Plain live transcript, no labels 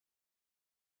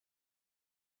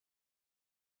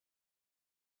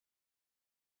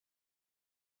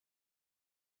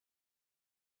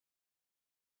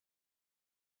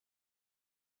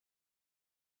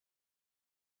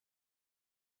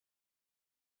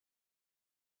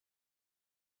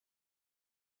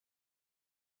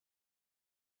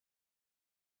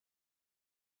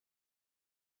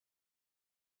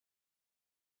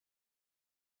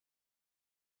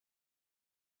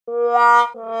Is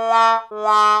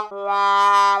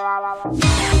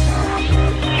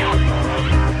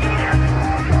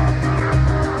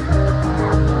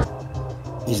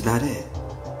that it?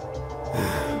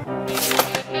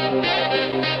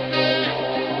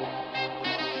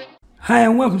 Hi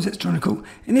and welcome to Electronical.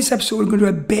 In this episode we're going to do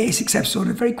a basics episode,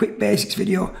 a very quick basics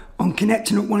video on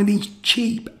connecting up one of these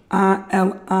cheap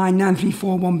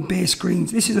ILI9341 base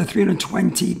screens. This is a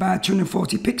 320 by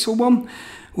 240 pixel one.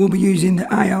 We'll be using the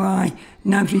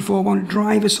ILI9341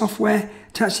 driver software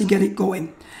to actually get it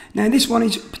going. Now this one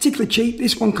is particularly cheap.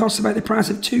 This one costs about the price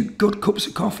of 2 good cups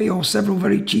of coffee or several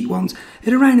very cheap ones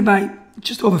at around about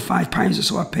just over £5 or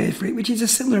so I paid for it, which is a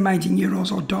similar amount in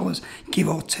euros or dollars, give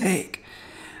or take.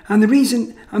 And the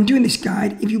reason I'm doing this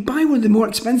guide, if you buy one of the more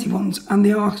expensive ones, and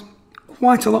they are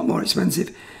quite a lot more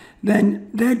expensive, then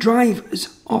their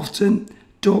drivers often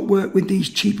don't work with these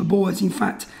cheaper boards. In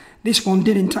fact, this one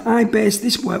didn't. I based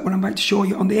this work, what I'm about to show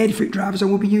you, on the Adafruit drivers. I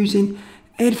will be using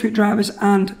Adafruit drivers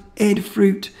and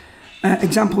Adafruit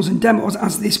examples and demos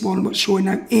as this one, what's showing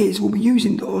now is. We'll be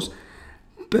using those.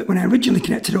 But when I originally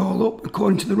connected it all up,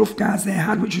 according to the rough guides they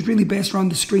had, which was really based around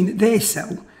the screen that they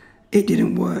sell, it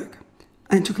didn't work.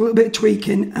 And it took a little bit of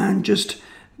tweaking and just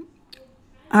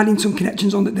adding some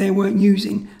connections on that they weren't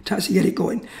using to actually get it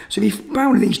going. So if you buy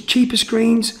one of these cheaper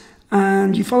screens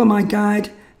and you follow my guide,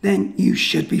 then you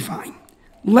should be fine.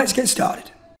 Let's get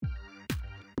started.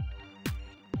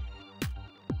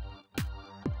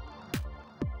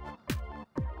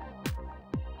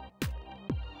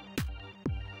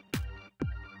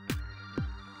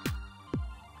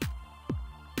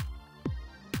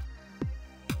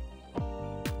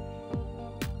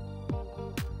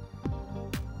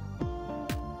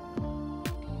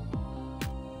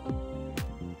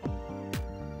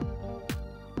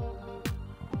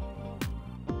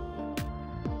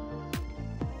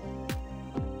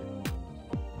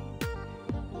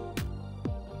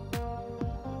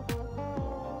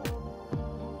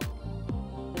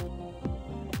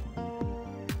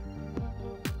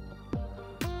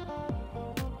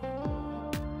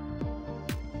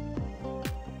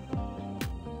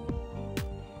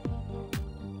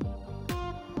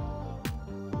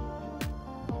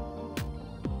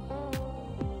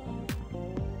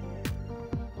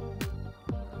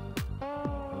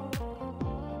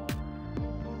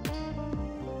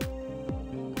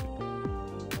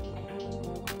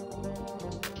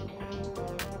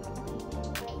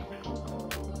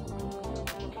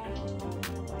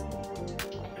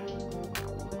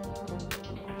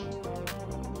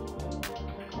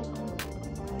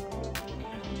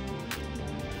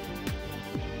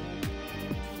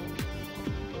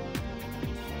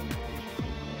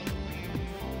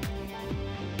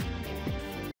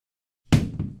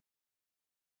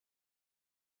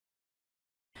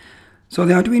 So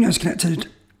the Arduino is connected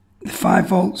the 5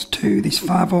 volts to this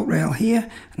 5 volt rail here,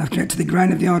 and I've connected the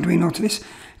ground of the Arduino to this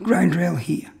ground rail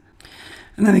here.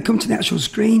 And then we come to the actual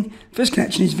screen. First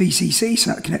connection is VCC, so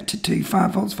that's connected to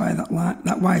 5 volts via that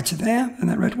wire to there, and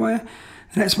that red wire.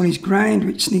 The next one is ground,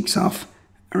 which sneaks off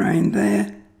around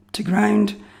there to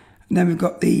ground. And then we've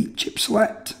got the chip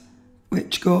select,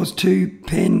 which goes to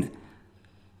pin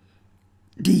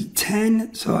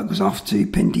D10, so it goes off to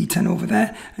pin D10 over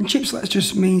there. And chip select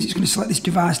just means it's going to select this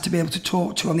device to be able to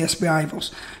talk to on the SPI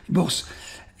bus.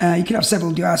 You can have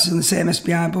several devices on the same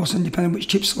SPI bus, and depending on which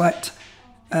chip select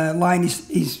line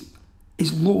is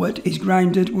lowered, is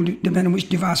grounded, will depend on which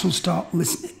device will start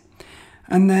listening.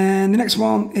 And then the next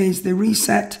one is the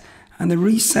reset, and the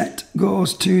reset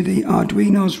goes to the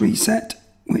Arduino's reset,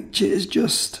 which is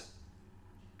just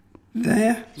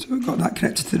there. So we've got that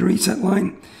connected to the reset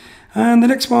line. And the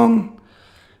next one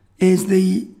is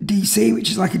the DC, which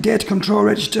is like a data control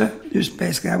register, just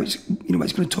basically how it's,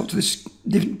 it's going to talk to the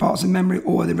different parts of memory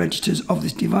or the registers of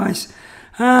this device.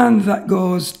 And that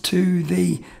goes to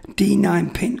the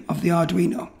D9 pin of the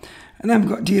Arduino. And then we've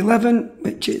got D11,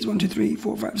 which is 1, 2, 3,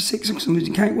 4, 5, 6, because I'm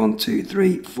losing count, 1, 2,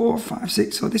 3, 4, 5,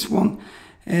 6. So this one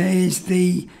is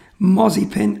the Mozzie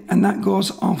pin, and that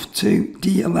goes off to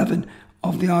D11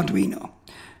 of the Arduino.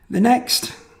 The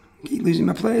next, keep losing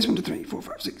my place, 1, 2, 3, 4,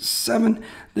 5, 6, 7.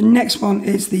 The next one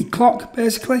is the clock,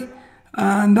 basically,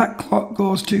 and that clock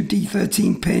goes to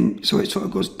D13 pin, so it sort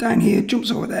of goes down here,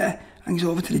 jumps over there, and goes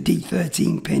over to the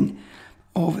D13 pin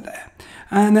over there.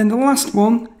 And then the last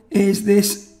one is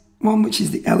this one, which is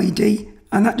the LED,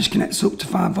 and that just connects up to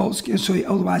 5 volts, so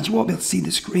otherwise you won't be able to see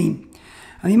the screen.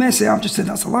 And you may say, I've just said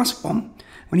that's the last one,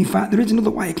 when in fact there is another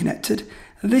wire connected.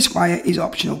 This wire is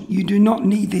optional. You do not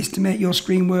need this to make your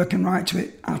screen work and write to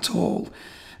it at all.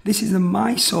 This is the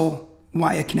MISO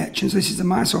wire connections. This is the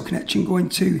MySol connection going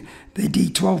to the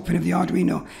D12 pin of the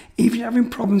Arduino. If you're having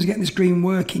problems getting the screen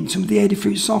working, some of the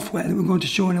Adafruit software that we're going to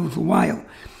show in a little while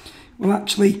will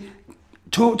actually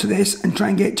talk to this and try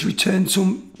and get it to return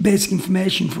some basic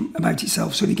information about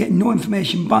itself. So if you get no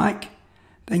information back,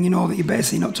 then you know that you're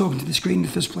basically not talking to the screen in the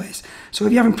first place. So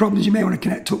if you're having problems, you may want to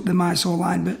connect up the MySol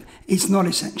line, but it's not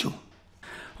essential.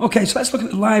 Okay, so let's look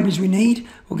at the libraries we need.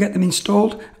 We'll get them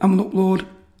installed and we'll upload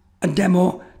a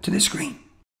demo to the screen.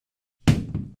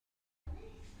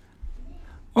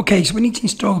 Okay, so we need to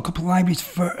install a couple of libraries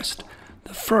first.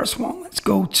 The first one, let's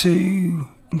go to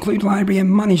Include Library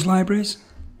and Manage Libraries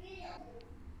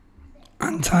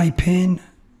and type in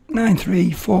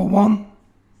 9341.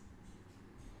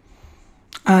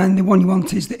 And the one you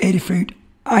want is the Adafruit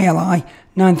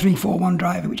ILI9341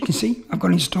 driver, which you can see I've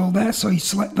got installed there. So you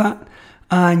select that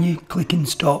and you click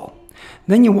install.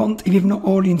 Then you want, if you've not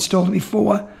already installed it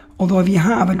before, although if you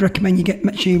have, I'd recommend you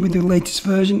make sure you're with the latest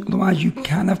version, otherwise you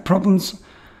can have problems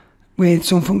with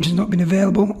some functions not being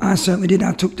available. I certainly did. I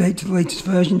had to update to the latest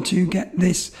version to get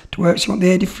this to work. So you want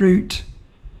the Adafruit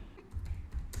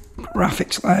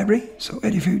graphics library. So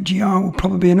Adafruit GR will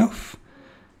probably be enough.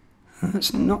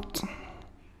 That's not.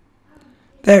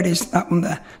 There it is, that one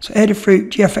there. So Adafruit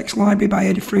GFX library by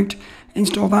Adafruit.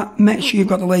 Install that. Make sure you've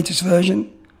got the latest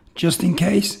version, just in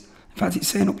case. In fact, it's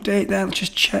saying update there. Let's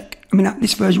just check. I mean,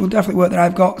 this version will definitely work that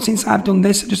I've got. Since I've done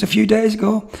this just a few days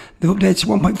ago, they've updated to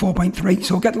 1.4.3.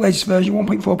 So we'll get the latest version.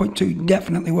 1.4.2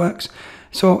 definitely works.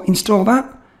 So install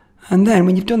that. And then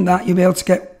when you've done that, you'll be able to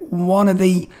get one of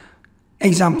the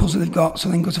examples that they've got. So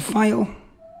then go to File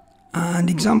and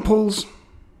Examples.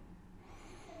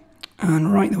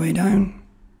 And right the way down.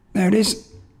 There it is.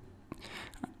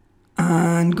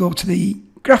 And go to the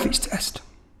graphics test.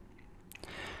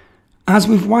 As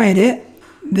we've wired it,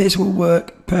 this will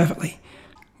work perfectly.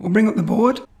 We'll bring up the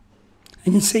board.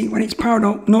 You can see when it's powered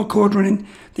up, no code running,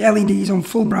 the LED is on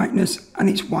full brightness and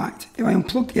it's white. If I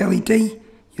unplug the LED,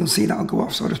 you'll see that'll go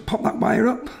off. So I'll just pop that wire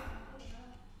up.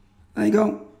 There you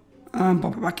go. And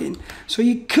pop it back in. So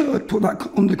you could put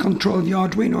that under control of the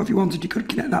Arduino if you wanted. You could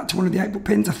connect that to one of the output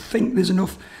pins. I think there's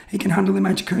enough. It can handle the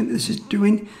amount of current that this is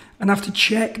doing. And I have to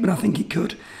check, but I think it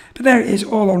could. But there it is,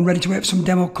 all on, ready to wait for some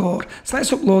demo code. So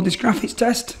let's upload this graphics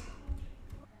test.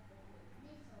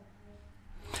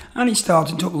 And it's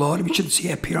starting to upload. We should see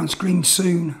it appear on screen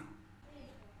soon.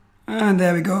 And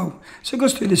there we go. So it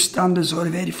goes through the standard sort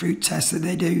of Adafruit test that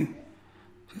they do.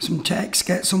 Get some text,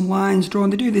 get some lines drawn.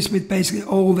 They do this with basically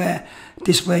all their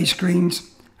display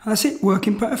screens. And that's it,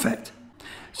 working perfect.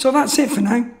 So that's it for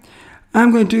now.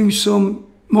 I'm going to do some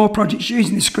more projects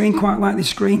using this screen, quite like this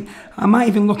screen. I might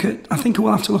even look at, I think I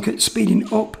will have to look at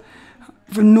speeding up.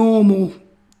 For normal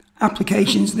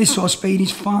applications, this sort of speed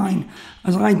is fine.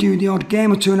 As I do the odd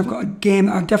game or two, and I've got a game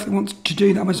that I definitely want to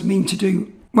do that I was mean to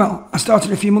do. Well, I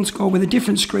started a few months ago with a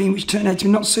different screen, which turned out to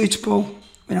be not suitable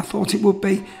when I thought it would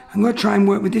be. I'm going to try and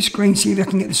work with this screen, see if I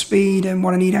can get the speed and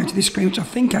what I need out of this screen, which I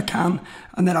think I can,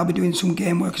 and then I'll be doing some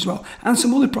game work as well, and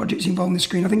some other projects involving the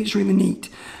screen. I think it's really neat.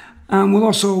 And we'll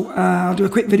also, I'll do a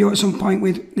quick video at some point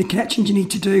with the connections you need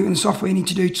to do and the software you need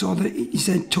to do so that it's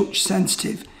touch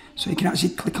sensitive, so you can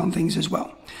actually click on things as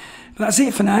well. But that's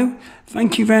it for now.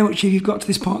 Thank you very much if you've got to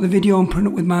this part of the video and putting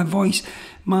up with my voice.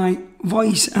 My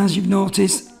voice, as you've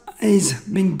noticed, has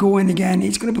been going again.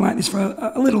 It's going to be like this for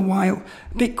a little while.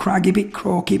 A bit craggy, a bit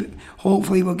croaky, but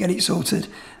hopefully we'll get it sorted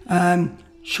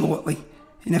shortly,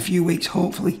 in a few weeks,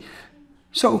 hopefully.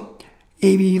 So,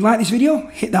 if you like this video,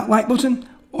 hit that like button.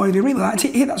 Or if you really liked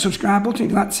it, hit that subscribe button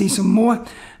if you'd like to see some more.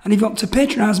 And if you want to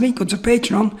patronise me, go to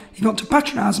Patreon. If you want to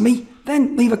patronise me,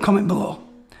 then leave a comment below.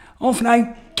 All for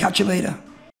now, catch you later.